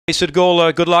Race at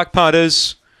Gawler. Good luck,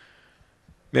 punters.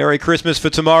 Merry Christmas for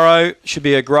tomorrow. Should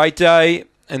be a great day.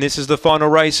 And this is the final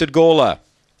race at Gawler.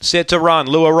 Set to run.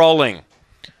 Lure rolling.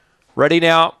 Ready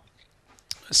now.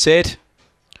 Set.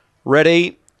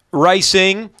 Ready.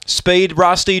 Racing. Speed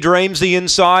Rusty Dreams the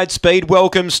inside. Speed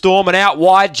Welcome Storm. And out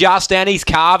wide, Just Annie's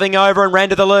carving over and ran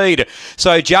to the lead.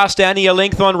 So Just Annie a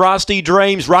length on Rusty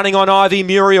Dreams. Running on Ivy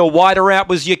Muriel. Wider out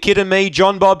was You Kiddin' Me,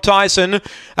 John Bob Tyson.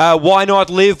 Why Not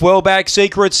Live, well back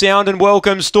Secret Sound and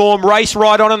Welcome Storm. Race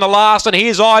right on in the last, and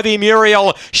here's Ivy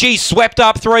Muriel. She swept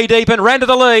up 3 deep and ran to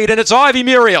the lead, and it's Ivy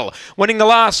Muriel winning the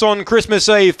last on Christmas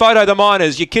Eve. Photo the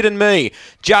Miners, You Kiddin' Me.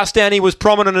 Just Annie was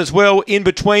prominent as well in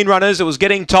between runners. It was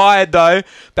getting tired though.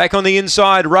 Back on the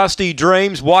inside, Rusty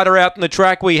Dreams. Wider out in the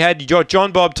track, we had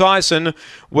John Bob Tyson.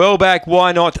 Well back,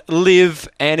 Why Not Live?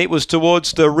 And it was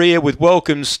towards the rear with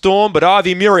Welcome Storm. But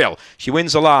Ivy Muriel, she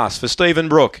wins the last for Stephen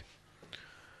Brook.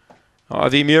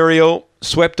 Ivy Muriel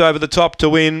swept over the top to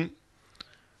win.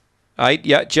 8,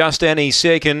 yeah, Just Annie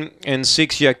second. And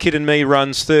 6, You Kiddin' Me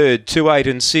runs third. 2, 8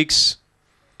 and 6.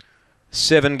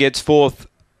 7 gets fourth,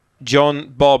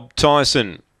 John Bob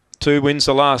Tyson. 2 wins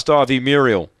the last, Ivy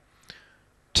Muriel.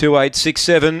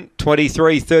 2867,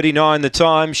 23:39 the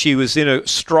time. She was in a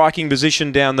striking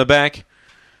position down the back,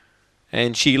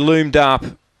 and she loomed up,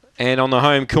 and on the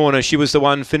home corner she was the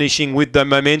one finishing with the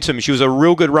momentum. She was a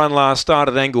real good run last start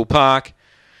at Angle Park,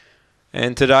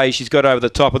 and today she's got over the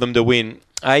top of them to win.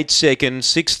 8 second,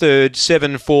 6 third,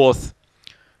 7 fourth,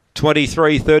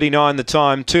 23:39 the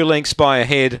time. 2 lengths by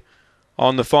ahead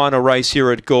on the final race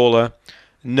here at Gawler.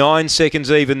 9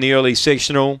 seconds even the early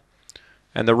sectional,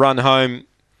 and the run home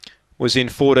was in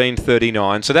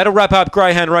 14:39. So that'll wrap up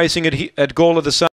greyhound racing at Gawler this